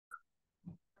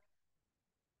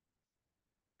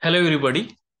Hello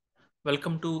everybody,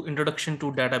 welcome to Introduction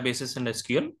to Databases and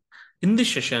SQL. In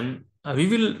this session, we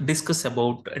will discuss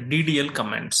about DDL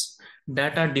commands,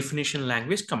 Data Definition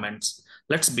Language commands.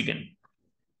 Let's begin.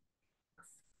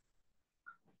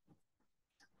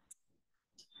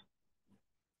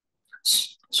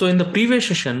 So in the previous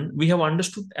session, we have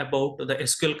understood about the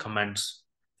SQL commands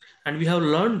and we have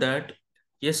learned that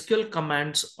SQL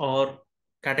commands are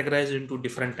categorized into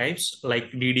different types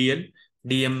like DDL,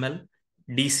 DML,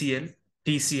 DCL,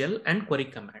 TCL and query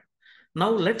command.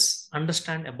 Now let's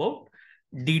understand about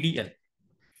DDL.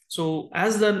 So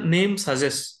as the name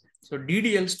suggests, so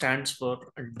DDL stands for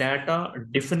Data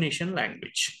Definition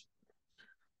Language.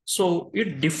 So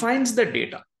it defines the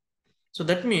data. So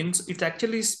that means it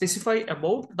actually specify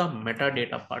about the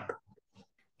metadata part.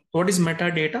 What is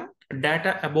metadata?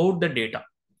 Data about the data.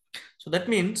 So that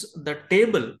means the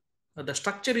table, the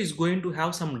structure is going to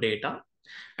have some data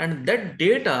and that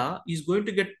data is going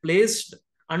to get placed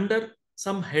under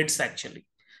some heads actually.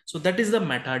 So that is the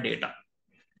metadata.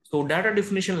 So data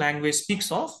definition language speaks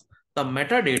of the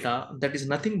metadata that is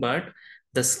nothing but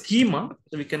the schema.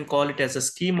 So we can call it as a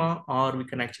schema or we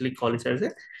can actually call it as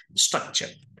a structure.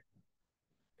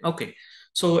 Okay.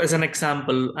 So as an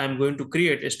example, I'm going to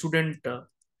create a student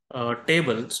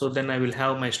table. So then I will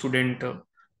have my student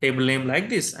table name like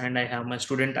this, and I have my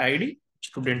student ID,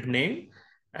 student name,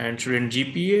 and student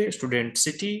GPA, student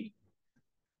city.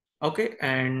 Okay.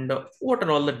 And what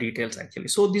are all the details actually?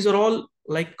 So these are all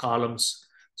like columns.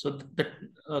 So the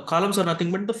columns are nothing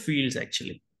but the fields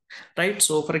actually, right?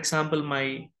 So for example,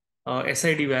 my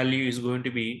SID value is going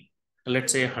to be,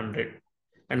 let's say 100,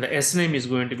 and the S name is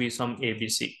going to be some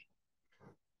ABC.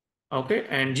 Okay,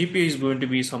 and GPA is going to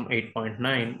be some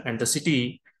 8.9 and the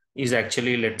city is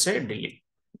actually, let's say, Delhi.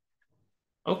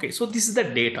 Okay, so this is the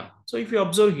data. So if you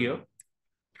observe here,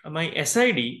 my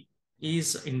SID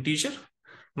is integer,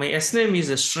 my S name is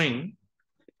a string,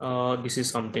 this is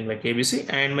something like ABC,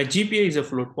 and my GPA is a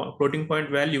floating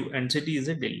point value and city is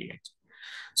a Delhi.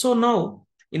 So now,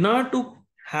 in order to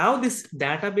have this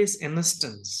database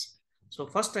instance, so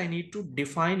first I need to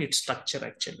define its structure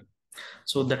actually.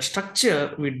 So that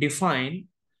structure we define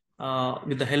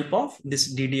with the help of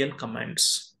this DDL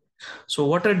commands. So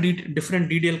what are different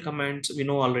DDL commands? We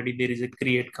know already there is a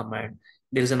create command,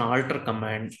 there is an alter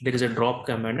command, there is a drop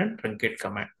command and truncate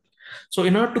command. So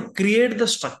in order to create the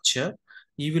structure,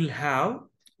 you will have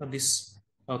this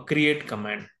create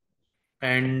command.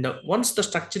 And once the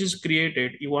structure is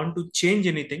created, you want to change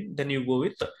anything, then you go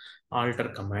with alter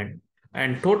command.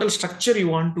 And total structure you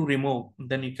want to remove,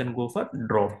 then you can go for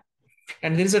drop.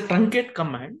 And there is a truncate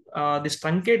command. This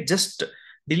truncate just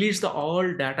deletes the all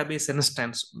database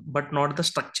instance, but not the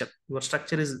structure. Your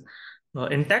structure is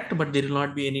intact, but there will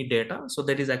not be any data. So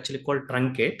that is actually called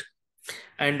truncate.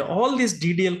 And all these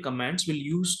DDL commands will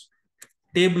use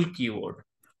table keyword.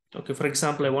 Okay, for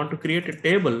example, I want to create a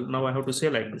table. Now I have to say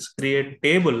like this, create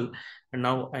table. And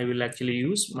now I will actually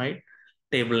use my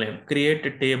table name, create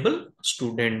a table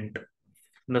student.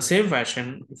 In the same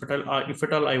fashion, if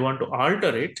at all I want to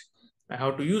alter it, I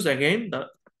have to use again the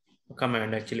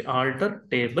command actually alter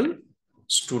table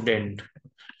student.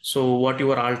 So what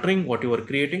you are altering, what you are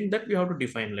creating, that we have to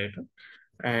define later.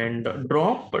 And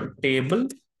drop table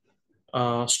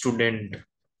student.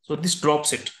 So this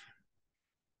drops it.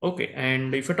 Okay,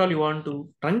 and if at all you want to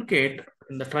truncate,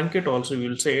 in the truncate also you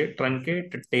will say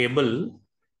truncate table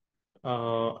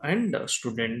and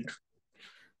student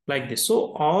like this.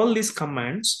 So all these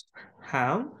commands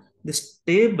have this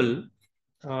table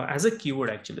as a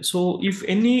keyword actually. So if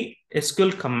any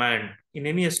SQL command, in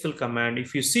any SQL command,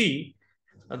 if you see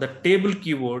the table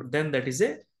keyword, then that is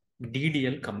a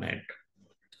DDL command.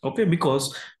 Okay,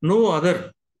 because no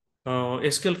other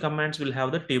SQL commands will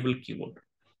have the table keyword.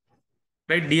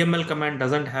 Right? DML command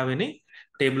doesn't have any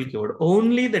table keyword.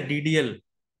 Only the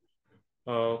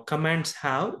DDL commands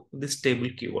have this table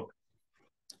keyword.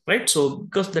 Right? So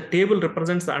because the table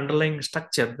represents the underlying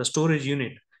structure, the storage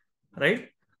unit, right?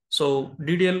 So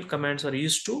DDL commands are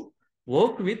used to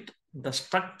work with the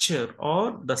structure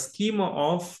or the schema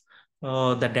of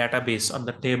the database or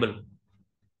the table.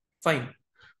 Fine.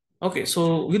 Okay,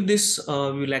 so with this, we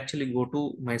will actually go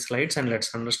to my slides and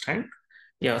let's understand.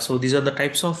 Yeah, so these are the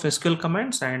types of SQL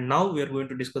commands, and now we are going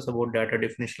to discuss about data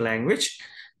definition language,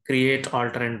 create,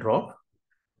 alter, and drop.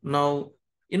 Now,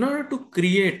 in order to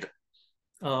create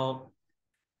uh,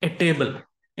 a table,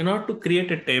 in order to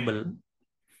create a table,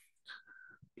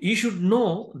 you should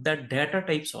know that data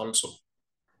types also,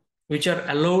 which are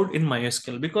allowed in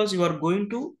MySQL, because you are going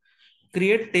to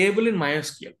create table in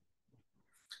MySQL.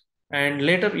 And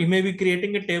later you may be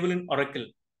creating a table in Oracle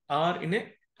or in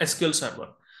a SQL server.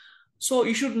 So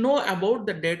you should know about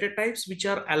the data types which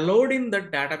are allowed in the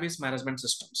database management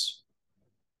systems.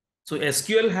 So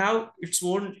SQL have its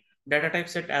own data type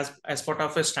set as part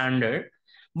of a standard,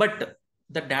 but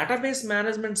the database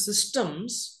management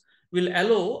systems will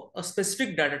allow a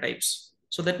specific data types.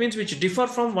 So that means which differ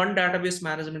from one database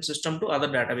management system to other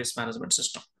database management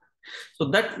system. So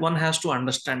that one has to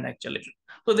understand actually.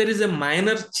 So there is a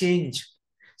minor change.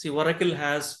 See, Oracle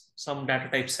has some data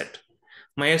type set.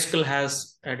 MySQL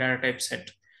has a data type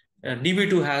set.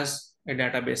 DB2 has a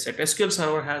database set. SQL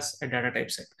Server has a data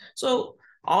type set. So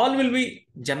all will be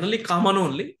generally common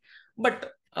only,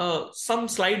 but some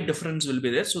slight difference will be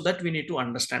there. So that we need to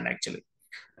understand actually.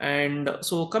 And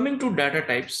so coming to data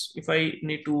types, if I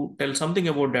need to tell something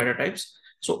about data types,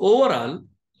 so overall,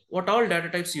 what all data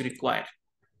types you require?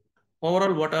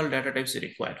 Overall, what all data types you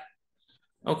require?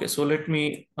 Okay, so let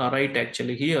me write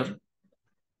actually here.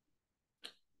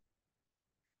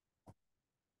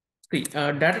 See,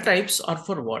 data types are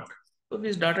for what? So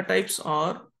these data types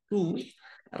are to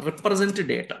represent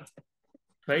data,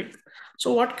 right?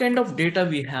 So what kind of data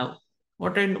we have?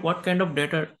 What kind of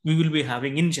data we will be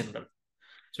having in general?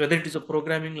 So whether it is a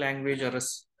programming language or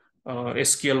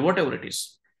SQL, whatever it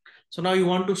is. So now you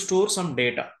want to store some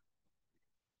data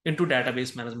into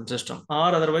database management system,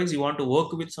 or otherwise you want to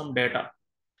work with some data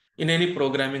in any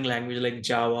programming language like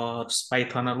Java or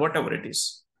Python or whatever it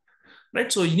is,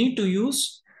 right? So you need to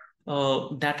use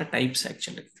data types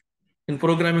actually. In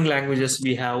programming languages,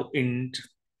 we have int,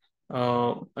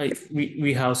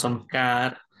 we have some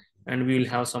char, and we will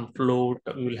have some float,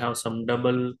 we will have some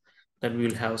double, then we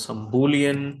will have some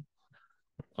boolean,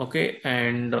 okay,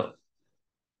 and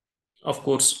of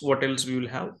course, what else we will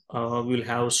have? We will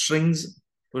have strings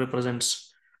to represent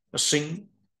a string.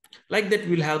 Like that,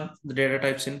 we'll have the data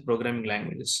types in programming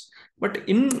languages. But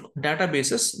in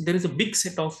databases, there is a big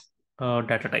set of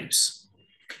data types.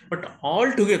 But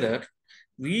all together,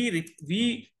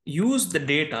 we use the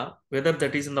data, whether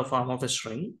that is in the form of a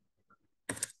string,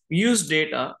 we use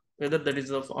data, whether that is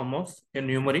the form of a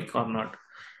numeric or not.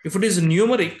 If it is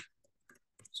numeric,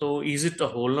 so is it a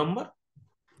whole number?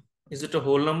 Is it a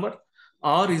whole number?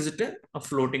 Or is it a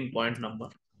floating point number?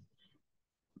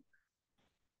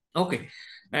 Okay.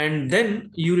 And then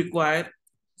you require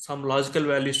some logical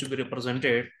values to be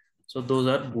represented. So those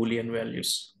are Boolean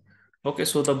values. Okay.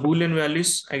 So the Boolean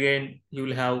values, again, you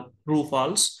will have true,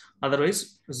 false,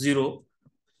 otherwise 0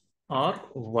 or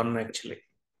 1 actually.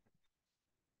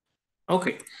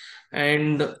 Okay.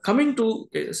 And coming to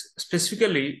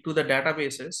specifically to the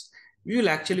databases, we will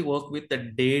actually work with the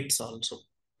dates also.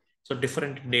 So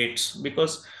different dates,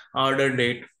 because order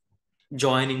date,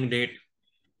 joining date,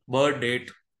 birth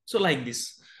date. So like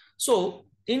this. So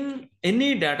in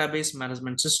any database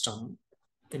management system,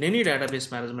 any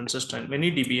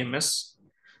DBMS,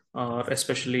 or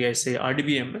especially I say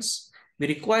RDBMS, we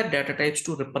require data types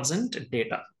to represent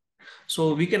data.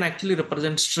 So we can actually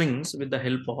represent strings with the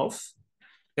help of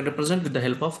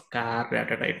char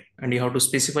data type, and you have to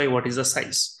specify what is the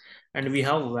size. And we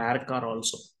have varchar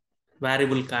also,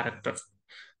 variable character,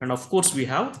 and of course we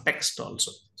have text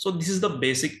also. So this is the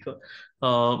basic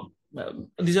uh,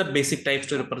 these are basic types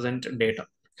to represent data.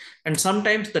 And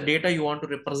sometimes the data you want to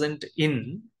represent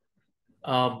in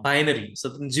binary,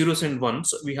 so in zeros and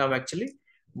ones, we have actually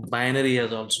binary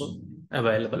as also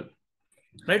available,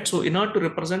 right? So in order to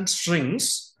represent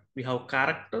strings, we have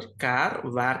character, char,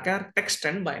 varchar, text,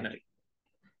 and binary.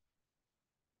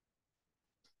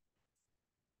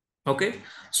 Okay,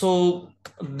 so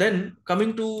then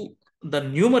coming to the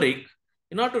numeric,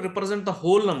 in order to represent the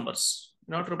whole numbers,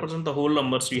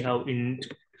 we have int,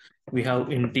 we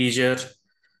have integer,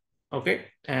 okay,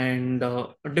 and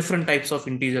different types of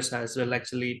integers as well,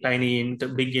 actually tiny int,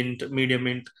 big int, medium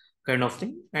int, kind of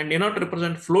thing. And in order to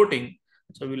represent floating,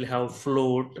 so we'll have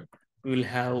float, we'll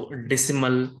have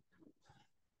decimal,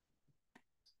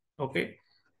 okay,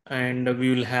 and we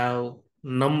will have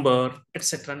number,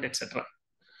 etc., and etc.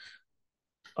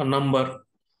 A number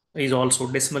is also,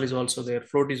 decimal is also there,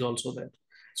 float is also there.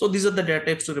 So these are the data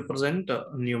types to represent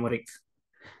numeric.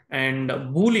 And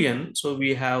Boolean, so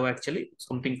we have actually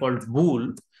something called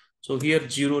bool. So here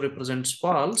 0 represents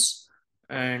false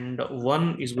and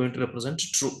 1 is going to represent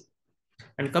true.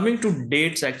 And coming to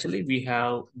dates, actually we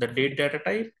have the date data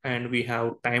type and we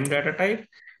have time data type,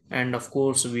 and of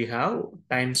course we have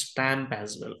timestamp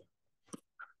as well.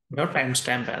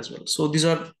 So these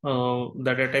are the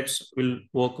data types will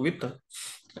work with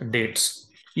dates.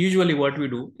 Usually what we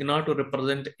do, in order to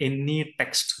represent any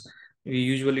text, we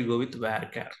usually go with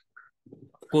varchar.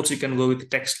 Of course, you can go with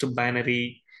text,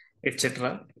 binary,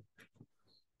 etc.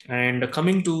 And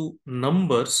coming to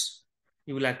numbers,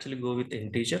 you will actually go with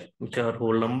integer, which are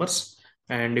whole numbers.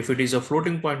 And if it is a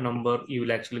floating point number, you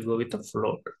will actually go with a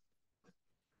float.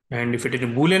 And if it is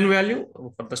a Boolean value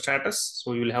for the status,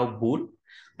 so you will have bool,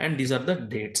 and these are the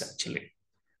dates actually.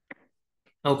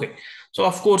 Okay, so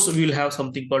of course we will have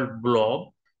something called blob.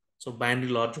 So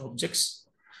binary large objects,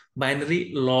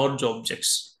 binary large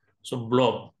objects. So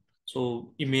blob.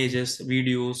 So images,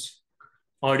 videos,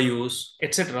 audios,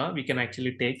 etc. We can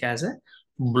actually take as a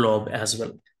blob as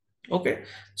well. Okay,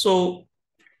 so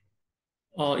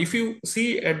if you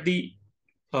see at the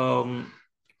um,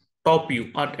 top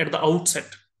view or at the outset,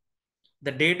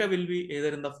 the data will be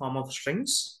either in the form of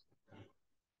strings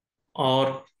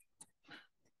or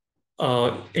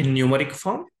in numeric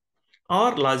form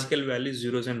or logical values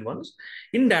zeros and ones.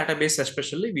 In database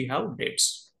especially we have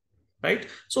dates, right?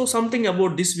 So something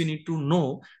about this we need to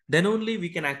know, then only we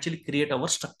can actually create our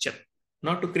structure.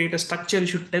 Now to create a structure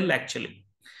you should tell actually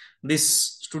this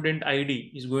student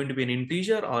ID is going to be an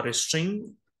integer or a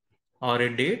string or a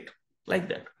date, like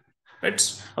that.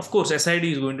 It's of course SID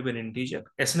is going to be an integer,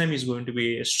 SNM is going to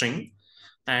be a string,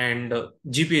 and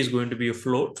GPA is going to be a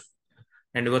float,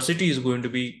 and diversity is going to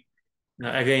be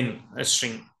again a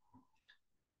string.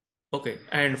 Okay,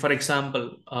 and for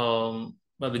example,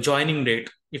 the joining date,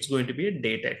 it's going to be a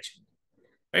date actually,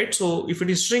 right? So if it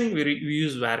is string, we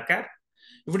use varchar.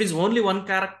 If it is only one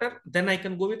character, then I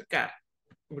can go with char.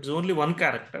 If it's only one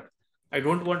character, I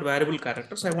don't want variable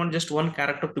characters. I want just one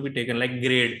character to be taken, like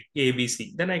grade A, B,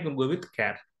 C. Then I can go with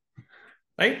char,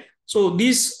 right? So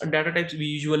these data types we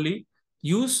usually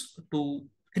use to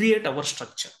create our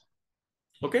structure.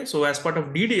 Okay, so as part of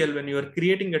DDL, when you are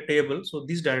creating a table, so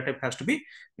this data type has to be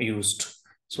used.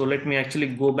 So let me actually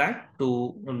go back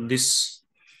to this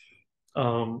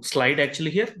slide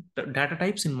actually here, the data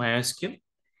types in MySQL.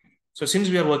 So since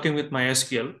we are working with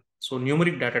MySQL, so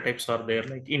numeric data types are there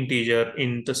like integer,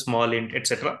 int, small int,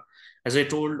 etc. As I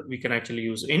told, we can actually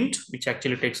use int, which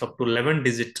actually takes up to 11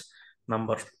 digit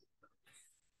number.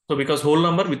 So because whole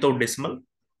number without decimal,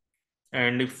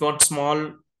 and if you want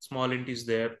small int is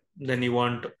there, then you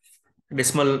want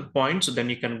decimal points, then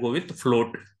you can go with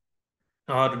float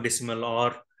or decimal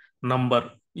or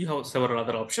number. You have several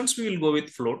other options. We will go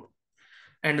with float,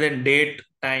 and then date,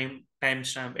 time,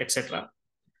 timestamp, etc.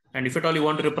 And if at all you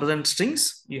want to represent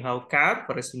strings, you have char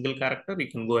for a single character.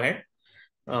 You can go ahead,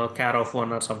 char of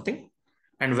one or something.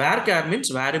 And varchar means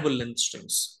variable length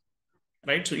strings,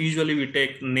 right? So usually we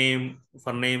take name,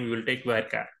 for name we will take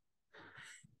varchar.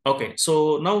 Okay,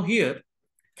 so now here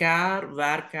char,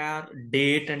 varchar,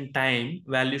 date, and time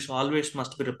values always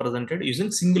must be represented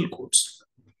using single quotes.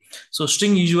 So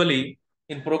string usually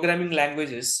in programming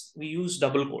languages we use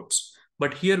double quotes,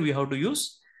 but here we have to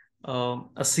use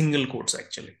a single quotes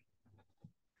actually.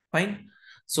 Fine.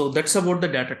 So that's about the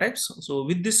data types. So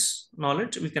with this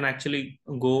knowledge, we can actually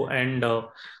go and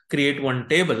create one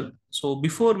table. So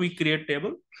before we create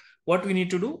table, what we need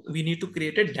to do? We need to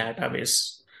create a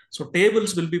database. So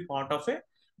tables will be part of a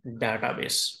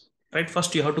database, right?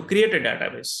 First, you have to create a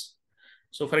database.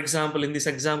 So for example, in this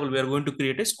example, we are going to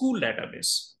create a school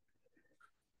database,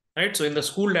 right? So in the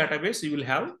school database, you will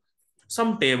have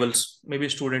some tables, maybe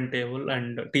student table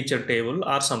and teacher table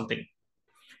or something,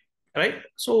 right?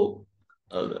 So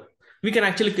uh, we can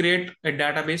actually create a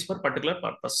database for particular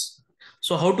purpose.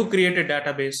 So how to create a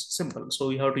database? Simple. So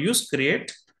we have to use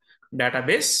create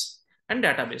database and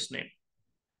database name.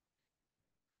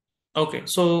 Okay,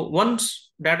 so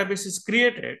once database is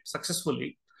created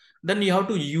successfully, then you have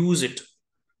to use it.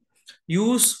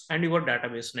 Use and your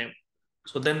database name.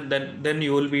 So then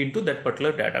you will be into that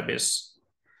particular database.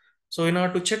 So in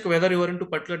order to check whether you are into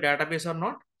particular database or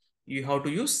not, you have to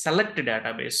use select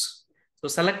database. So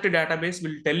select database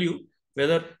will tell you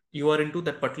whether you are into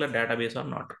that particular database or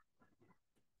not.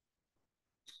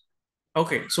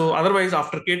 Okay, so otherwise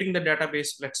after creating the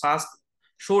database, let's ask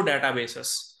show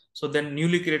databases. So then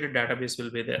newly created database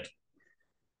will be there.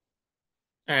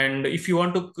 And if you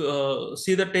want to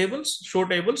see the tables, show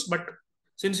tables, but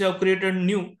since you have created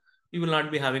new, you will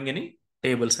not be having any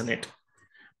tables in it.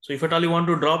 So if at all you want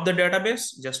to drop the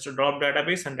database, just drop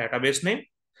database and database name,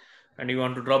 and you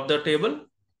want to drop the table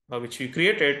which we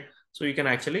created, so you can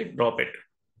actually drop it.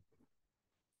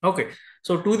 Okay,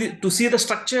 so to see the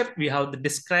structure, we have the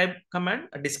describe command,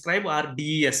 describe or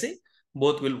DESA,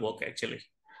 both will work actually.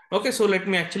 Okay, so let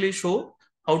me actually show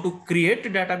how to create a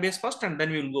database first, and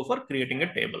then we will go for creating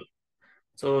a table.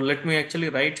 So let me actually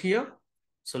write here.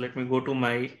 So let me go to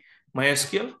my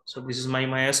MySQL. So this is my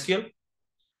MySQL.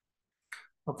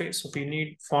 Okay, so if you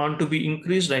need font to be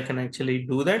increased, I can actually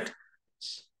do that.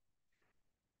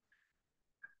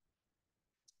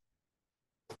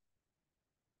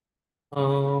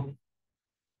 Uh,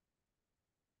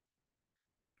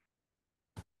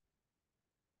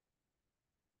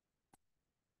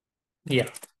 Yeah.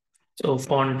 So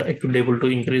font I could able to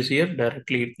increase here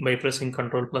directly by pressing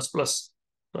Control plus plus.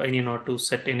 So I need not to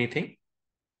set anything.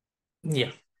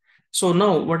 Yeah. So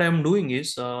now what I'm doing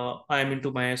is I'm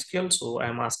into MySQL. So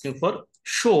I'm asking for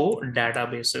show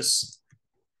databases.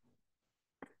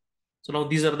 So now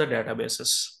these are the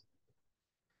databases.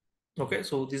 Okay.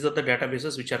 So these are the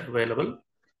databases which are available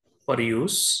for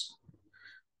use.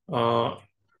 Uh,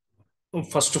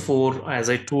 First four, as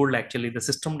I told, actually the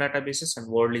system databases, and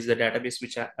world is the database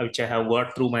which I have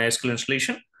got through MySQL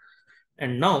installation.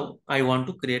 And now I want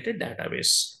to create a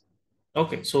database.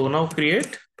 Okay, so now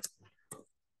create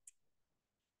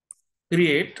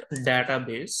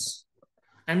database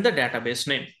and the database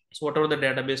name. So whatever the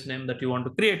database name that you want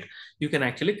to create, you can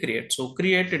actually create. So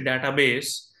create a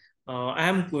database. I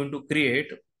am going to create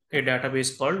a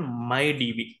database called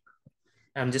MyDB.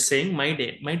 I'm just saying my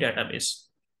database.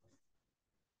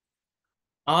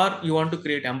 Or you want to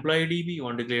create employee DB, you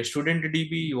want to create student DB,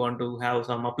 you want to have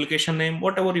some application name,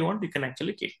 whatever you want, you can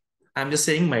actually keep. I'm just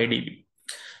saying MyDB.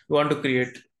 You want to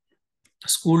create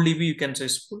school DB, you can say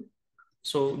school.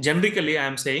 So generically,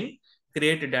 I'm saying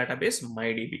create a database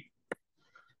MyDB.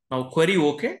 Now query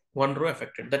okay, one row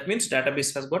affected. That means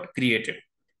database has got created,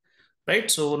 right?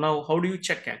 So now how do you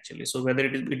check actually? So whether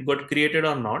it got created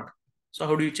or not. So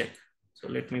how do you check? So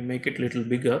let me make it a little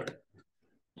bigger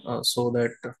so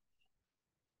that,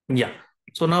 yeah.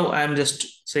 So now I'm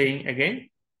just saying again,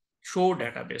 show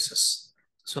databases.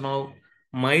 So now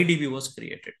MyDB was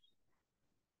created.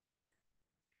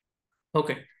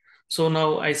 Okay. So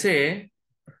now I say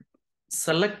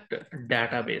select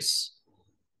database.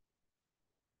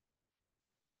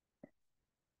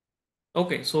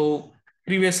 Okay. So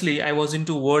previously I was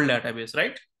into world database,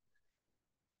 right?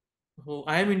 So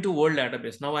I am into world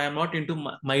database. Now I am not into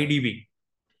MyDB,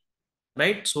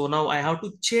 right? So now I have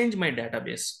to change my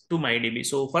database to MyDB.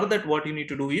 So for that, what you need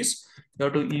to do is you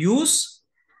have to use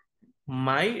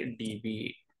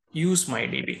MyDB. Use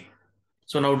MyDB.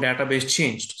 So now database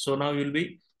changed. So now you'll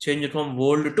be changed from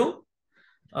world to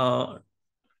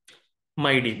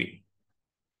MyDB.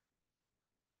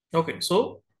 Okay,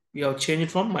 so you have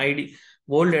changed from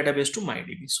world database to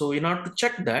MyDB. So in order to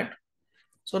check that,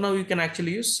 so now you can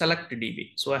actually use select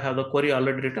DB. So I have the query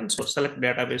already written. So select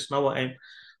database. Now I'm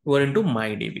going into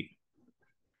MyDB,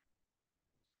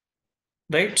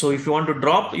 right? So if you want to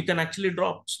drop, you can actually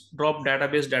drop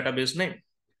database name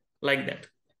like that.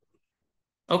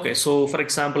 Okay, so for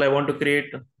example, I want to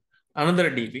create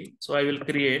another DB. So I will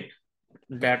create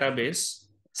database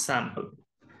sample.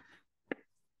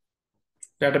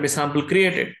 Database sample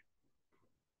created.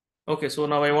 Okay, so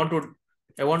now I want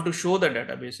to show the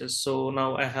databases. So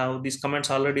now I have these comments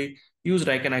already used.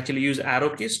 I can actually use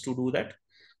arrow keys to do that.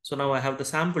 So now I have the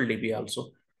sample DB also.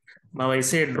 Now I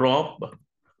say drop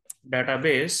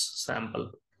database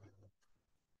sample.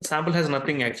 Sample has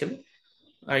nothing actually.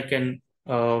 I can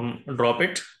drop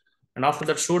it. And after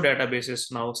that show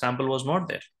databases, now sample was not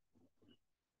there.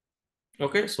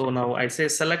 Okay, so now I say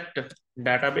select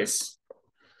database.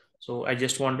 So I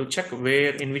just want to check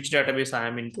where in which database I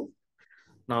am into.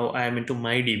 Now I am into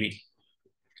MyDB.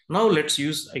 Now let's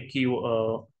use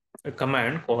a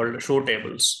command called show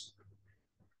tables.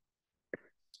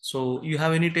 So you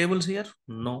have any tables here?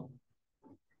 No,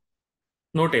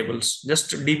 no tables.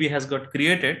 Just DB has got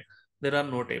created. There are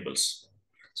no tables.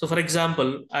 So for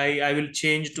example, I will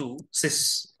change to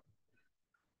sys.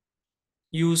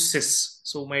 Use sys.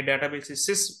 So my database is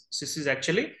sys. Sys is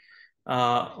actually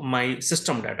my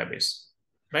system database,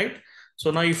 right? So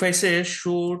now if I say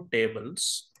show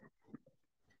tables,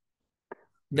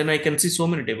 then I can see so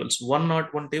many tables.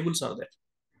 101 tables are there.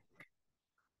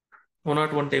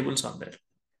 101 tables are there.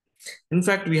 In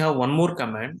fact, we have one more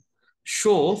command,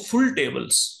 show full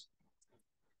tables.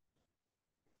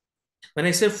 When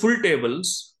I say full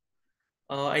tables,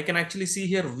 I can actually see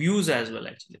here views as well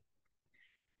actually.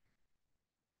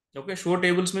 Okay, show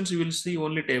tables means you will see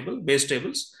only base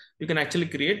tables. You can actually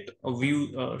create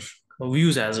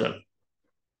views as well.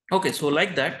 Okay, so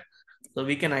like that, so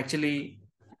we can actually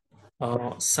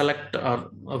select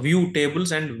view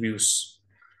tables and views.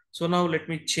 So now let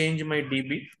me change my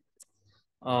DB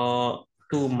to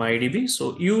MyDB.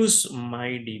 So use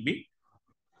MyDB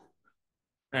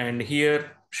and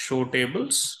here show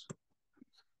tables.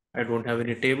 I don't have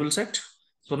any table set.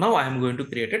 So now I am going to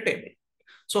create a table.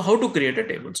 So how to create a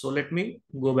table? So let me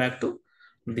go back to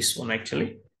this one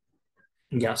actually.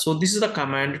 Yeah, so this is the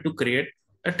command to create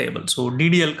a table. So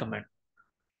DDL command,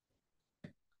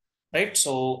 right?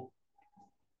 So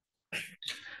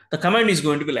the command is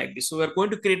going to be like this. So we're going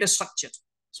to create a structure.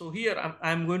 So here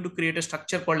I'm going to create a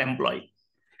structure called employee.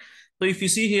 So if you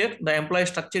see here, the employee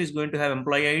structure is going to have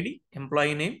employee ID,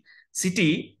 employee name,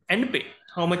 city, and pay.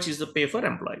 How much is the pay for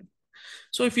employee?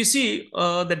 So if you see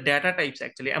the data types,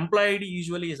 actually, employee ID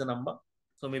usually is a number.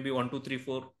 So maybe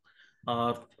 1234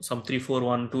 or some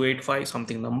 341285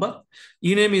 something number.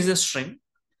 Ename is a string.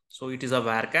 So it is a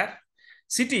varchar.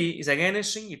 City is again a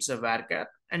string. It's a varchar.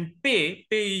 And pay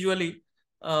usually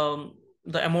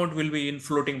the amount will be in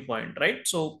floating point, right?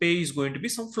 So pay is going to be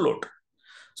some float.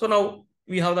 So now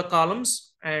we have the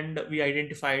columns and we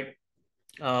identified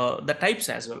the types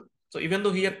as well. So even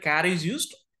though here char is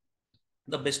used,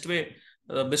 the best way,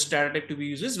 the best data type to be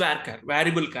used is varchar,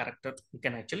 variable character. You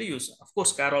can actually use. Of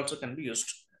course, char also can be used.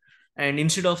 And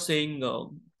instead of saying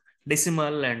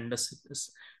decimal and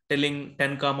telling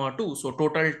 10 comma 2, so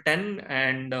total 10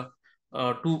 and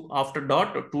 2 after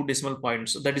dot 2 decimal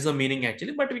points. So that is the meaning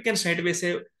actually, but we can straight away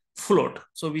say float.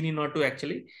 So we need not to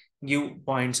actually give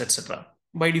points, etc.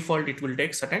 By default, it will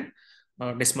take certain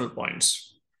decimal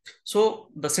points. So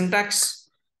the syntax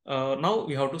now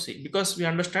we have to see, because we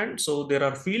understand. So there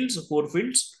are fields, 4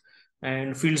 fields,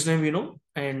 and fields name we know,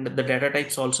 and the data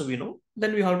types also we know.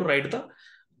 Then we have to write the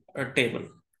table.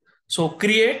 So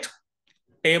create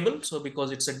table. So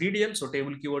because it's a DDL, so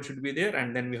table keyword should be there,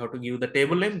 and then we have to give the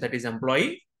table name, that is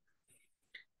employee.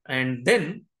 And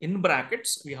then in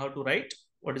brackets, we have to write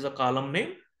what is the column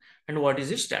name and what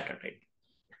is its data type,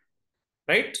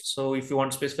 right? So if you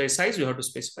want to specify size, you have to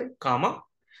specify comma,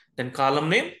 then column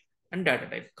name and data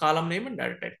type, column name and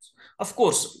data types. Of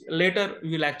course, later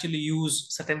we will actually use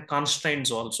certain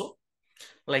constraints also,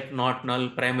 like not null,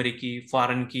 primary key,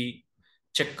 foreign key,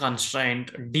 check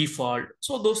constraint, default.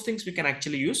 So those things we can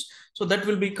actually use. So that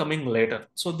will be coming later.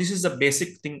 So this is the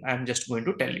basic thing I'm just going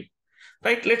to tell you,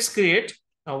 right? Let's create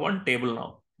one table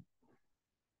now.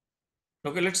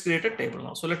 Okay, let's create a table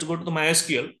now. So let's go to the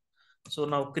MySQL. So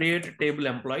now create table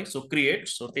employee. So create,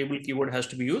 so table keyword has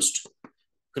to be used.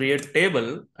 Create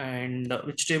table, and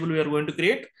which table we are going to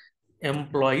create?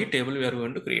 Employee table we are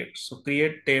going to create. So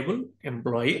create table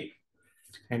employee.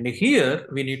 And here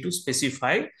we need to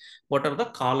specify what are the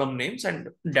column names and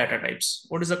data types.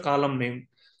 What is the column name?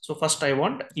 So first I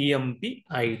want EMP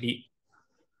ID,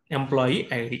 employee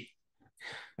ID.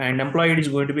 And employee ID is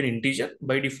going to be an integer.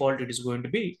 By default, it is going to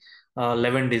be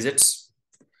 11 digits.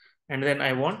 And then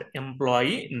I want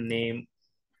employee name.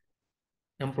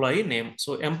 Employee name.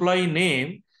 So employee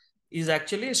name is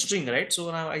actually a string, right?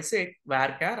 So now I say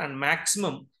varchar and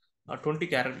maximum 20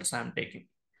 characters I am taking.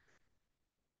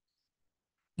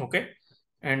 Okay.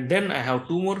 And then I have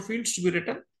 2 more fields to be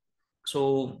written.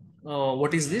 So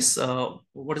what is this?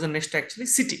 What is the next actually?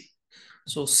 City.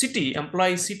 So city,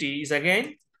 employee city is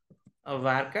again a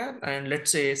varchar, and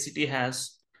let's say city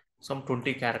has some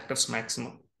 20 characters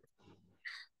maximum.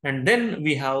 And then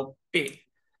we have pay.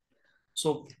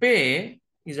 So pay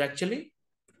is actually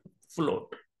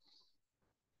float.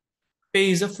 Pay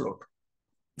is a float.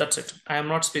 That's it. I am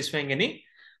not specifying any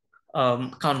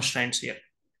constraints here.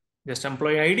 Just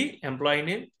employee ID, employee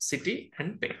name, city,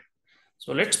 and pay.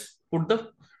 So let's put the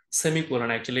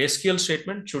semicolon. Actually, SQL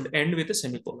statement should end with a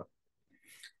semicolon.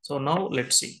 So now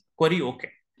let's see. Query OK.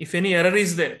 If any error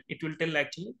is there, it will tell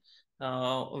actually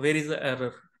where is the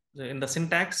error in the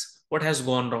syntax, what has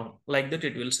gone wrong. Like that,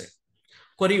 it will say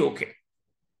query OK.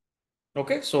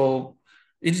 Okay, so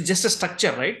it's just a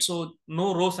structure, right? So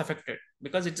no rows affected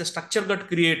because it's a structure got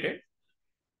created,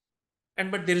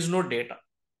 and but there is no data,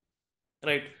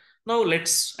 right? Now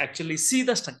let's actually see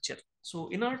the structure. So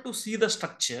in order to see the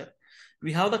structure,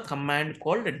 we have the command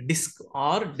called disk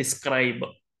or describe,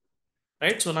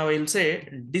 right? So now I will say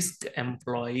disk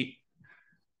employee,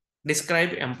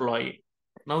 describe employee.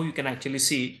 Now you can actually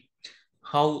see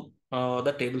how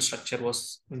the table structure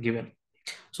was given.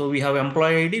 So we have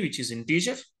employee ID, which is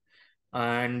integer,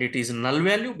 and it is null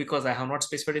value because I have not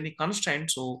specified any constraint.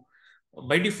 So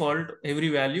by default, every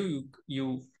value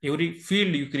every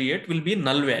field you create will be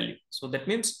null value. So that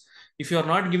means if you are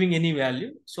not giving any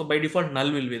value, so by default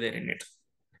null will be there in it.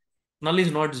 Null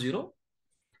is not 0.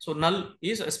 So null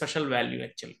is a special value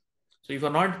actually. So if you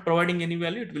are not providing any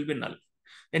value, it will be null.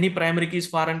 Any primary keys,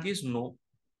 foreign keys, no.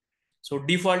 So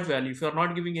default value, if you are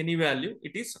not giving any value,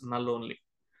 it is null only.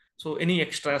 So any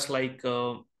extras like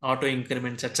auto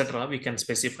increments, etc., we can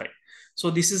specify. So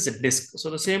this is a disk.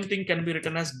 So the same thing can be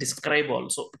written as describe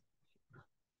also.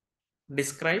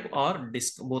 Describe or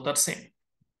disk, both are same.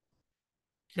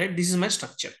 Right? This is my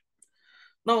structure.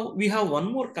 Now we have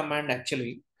one more command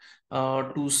actually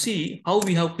to see how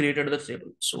we have created the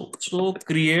table. So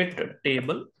create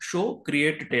table, show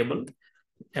create table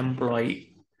employee.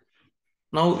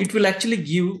 Now it will actually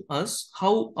give us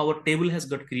how our table has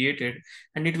got created,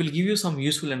 and it will give you some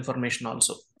useful information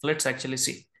also. Let's actually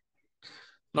see.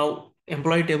 Now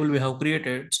employee table we have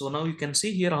created. So now you can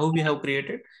see here how we have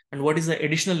created and what is the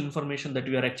additional information that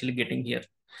we are actually getting here.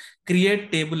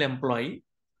 Create table employee,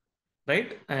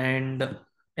 right? And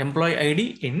employee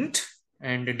ID int,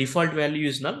 and the default value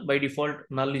is null. By default,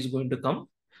 null is going to come.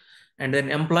 And then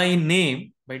employee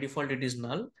name, by default, it is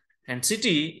null. And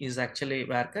city is actually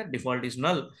varchar, default is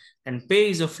null. And pay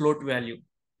is a float value,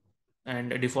 and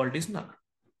default is null,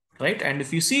 right? And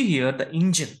if you see here, the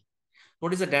engine,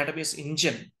 what is the database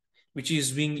engine which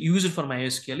is being used for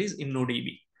MySQL is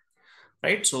InnoDB,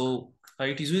 right? So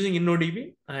it is using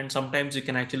InnoDB, and sometimes you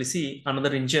can actually see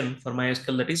another engine for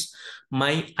MySQL, that is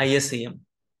MyISAM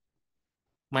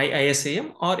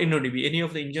or InnoDB. Any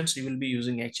of the engines you will be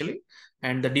using actually,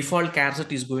 and the default char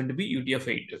set is going to be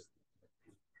UTF-8.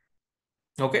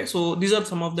 Okay, so these are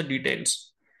some of the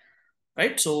details,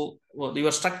 right? So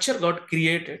your structure got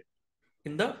created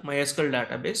in the MySQL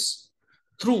database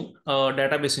through a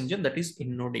database engine, that is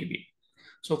InnoDB.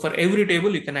 So for every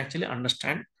table, you can actually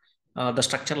understand the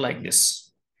structure like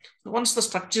this. Once the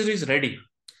structure is ready,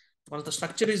 once the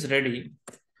structure is ready,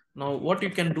 now what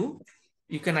you can do,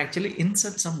 you can actually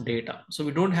insert some data. So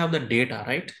we don't have the data,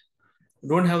 right? We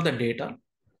don't have the data,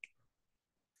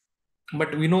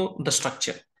 but we know the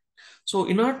structure. So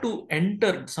in order to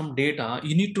enter some data,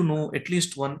 you need to know at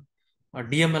least one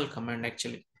DML command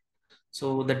actually.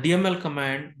 So the DML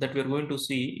command that we're going to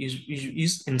see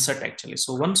is insert actually.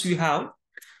 So once we have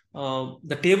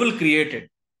the table created,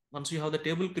 once you have the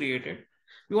table created,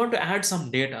 we want to add some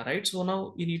data, right? So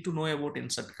now you need to know about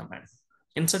insert command.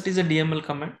 Insert is a DML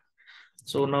command.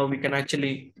 So now we can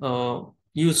actually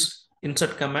use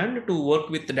insert command to work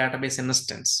with the database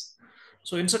instance.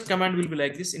 So insert command will be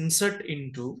like this: insert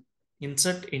into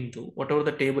whatever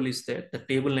the table is there, the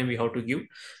table name we have to give.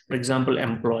 For example,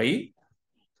 employee,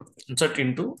 insert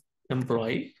into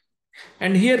employee.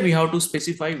 And here we have to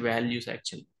specify values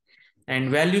actually, and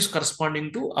values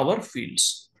corresponding to our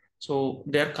fields. So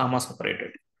they are comma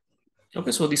separated.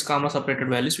 Okay, so these comma separated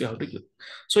values we have to give.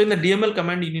 So in the DML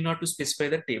command, you need not to specify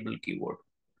the table keyword.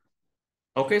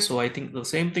 Okay, so I think the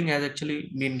same thing has actually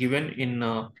been given in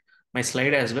my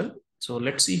slide as well. So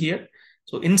let's see here.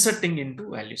 So inserting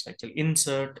into values, actually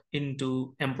insert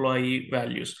into employee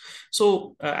values.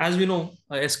 So as we know,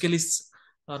 SQL is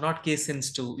not case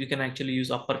sensitive. You can actually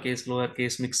use uppercase,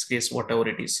 lowercase, mixed case, whatever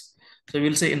it is. So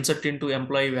we'll say insert into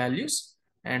employee values,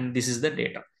 and this is the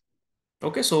data.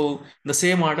 Okay, so the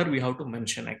same order we have to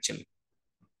mention actually.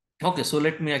 Okay, so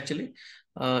let me actually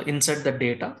insert the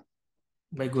data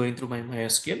by going through my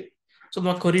MySQL. So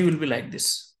my query will be like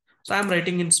this. So I'm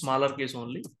writing in smaller case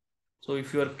only. So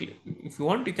if you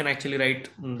want, you can actually write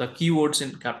the keywords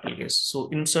in capital case. So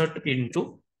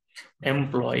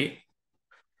employee,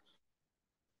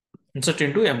 insert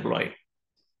into employee.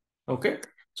 Okay.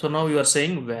 So now you are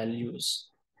saying values,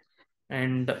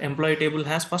 and the employee table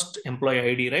has first employee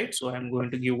ID, right? So I'm going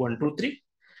to give 1, 2, 3.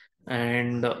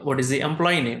 And what is the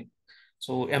employee name?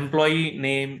 So employee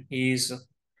name is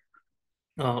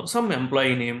some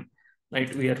employee name,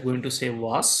 right? We are going to say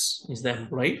was is the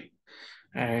employee,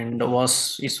 and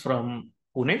was is from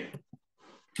Pune,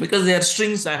 because they are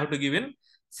strings. I have to give in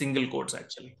single quotes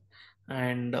actually.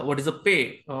 And what is the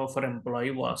pay for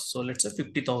employee was? So let's say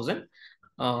 50,000,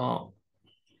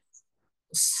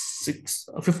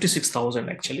 56,000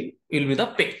 actually will be the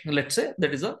pay. Let's say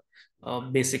that is a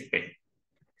basic pay.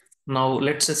 Now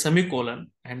let's say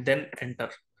semicolon and then enter.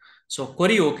 So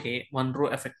query okay, one row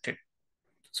affected.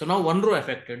 So now one row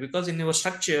affected because in your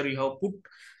structure you have put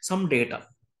some data.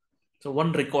 So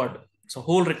one record, so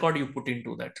whole record you put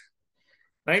into that,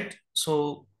 right?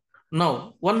 So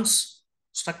now once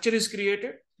structure is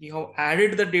created, you have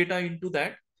added the data into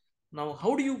that. Now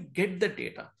how do you get the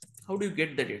data? How do you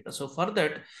get the data? So for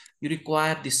that, you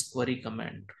require this query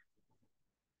command.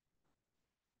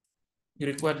 You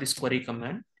require this query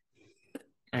command,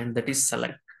 and that is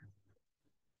select.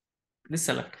 This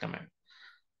select command.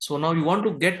 So now you want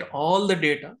to get all the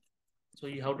data. So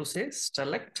you have to say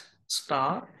select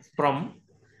star from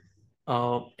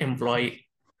employee.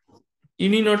 You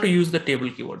need not to use the table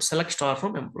keyword. Select star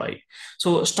from employee.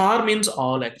 So star means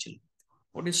all actually.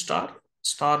 What is star?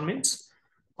 Star means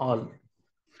all.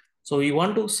 So you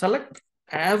want to select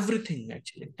everything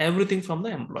actually, everything from the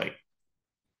employee.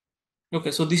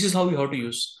 Okay, so this is how you have to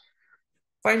use.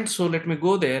 Fine. So let me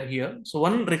go there here. So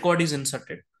one record is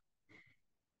inserted.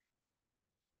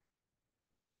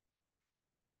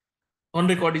 One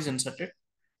record is inserted.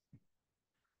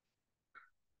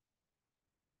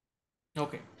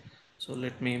 Okay. So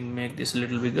let me make this a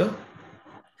little bigger.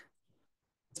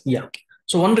 Yeah.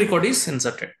 So one record is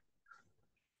inserted.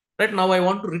 Right now I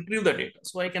want to retrieve the data.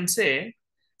 So I can say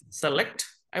select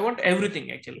I want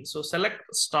everything actually. So select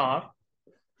star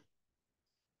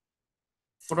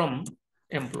from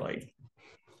employee.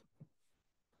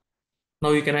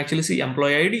 Now you can actually see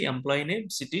employee ID, employee name,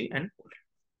 city, and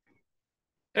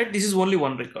right. This is only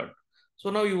one record. So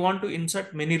now you want to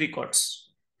insert many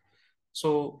records.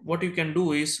 So what you can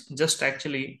do is just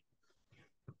actually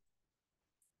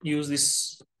use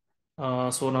this.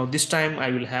 So now this time I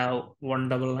will have one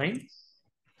double line,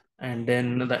 and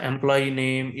then the employee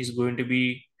name is going to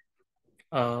be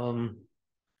um,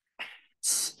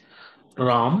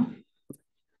 Ram.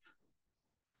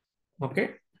 Okay,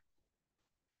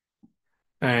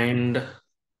 and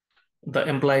the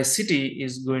employee city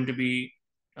is going to be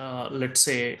let's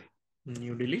say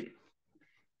New Delhi,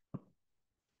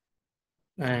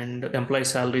 and the employee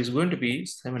salary is going to be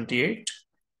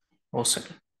 78,000.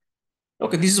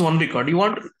 Okay, this is one record. You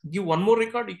want to give one more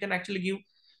record, you can actually give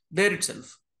there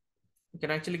itself. You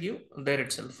can actually give there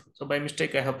itself. So by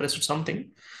mistake, I have pressed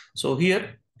something. So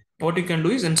here, what you can do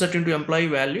is insert into employee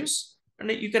values,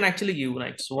 and you can actually give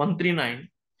like so 139,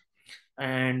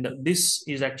 and this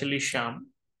is actually Sham,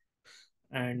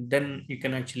 and then you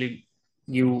can actually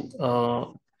give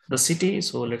the city.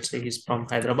 So let's say he's from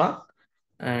Hyderabad,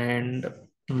 and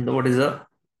what is the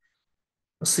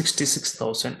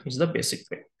 66,000 is the basic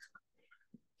pay,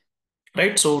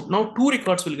 right? So now two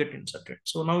records will get inserted.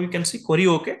 So now you can see query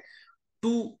okay,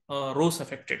 two rows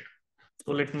affected.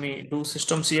 So let me do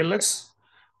system CLS,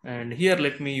 and here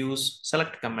let me use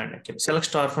select command actually. Select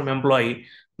star from employee.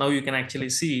 Now you can actually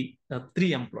see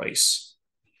three employees,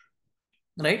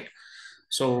 right?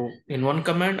 So in one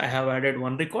command, I have added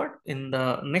one record. In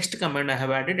the next command, I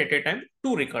have added at a time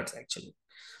two records actually.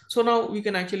 So now we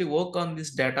can actually work on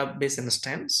this database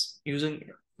instance using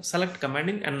select command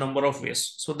in a number of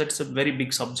ways. So that's a very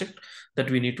big subject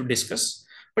that we need to discuss.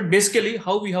 But basically,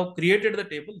 how we have created the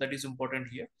table, that is important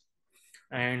here.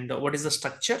 And what is the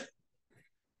structure?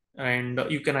 And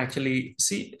you can actually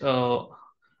see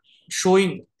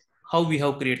showing how we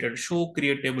have created show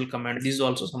create table command. This is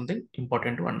also something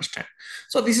important to understand.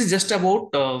 So this is just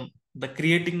about the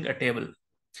creating a table,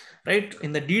 right?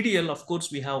 In the DDL, of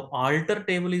course, we have alter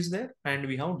table is there, and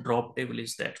we have drop table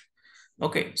is there.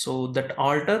 Okay, so that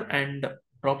alter and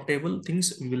drop table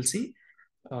things we will see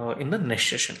in the next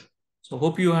session. So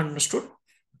hope you understood.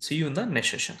 See you in the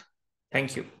next session.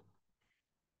 Thank you.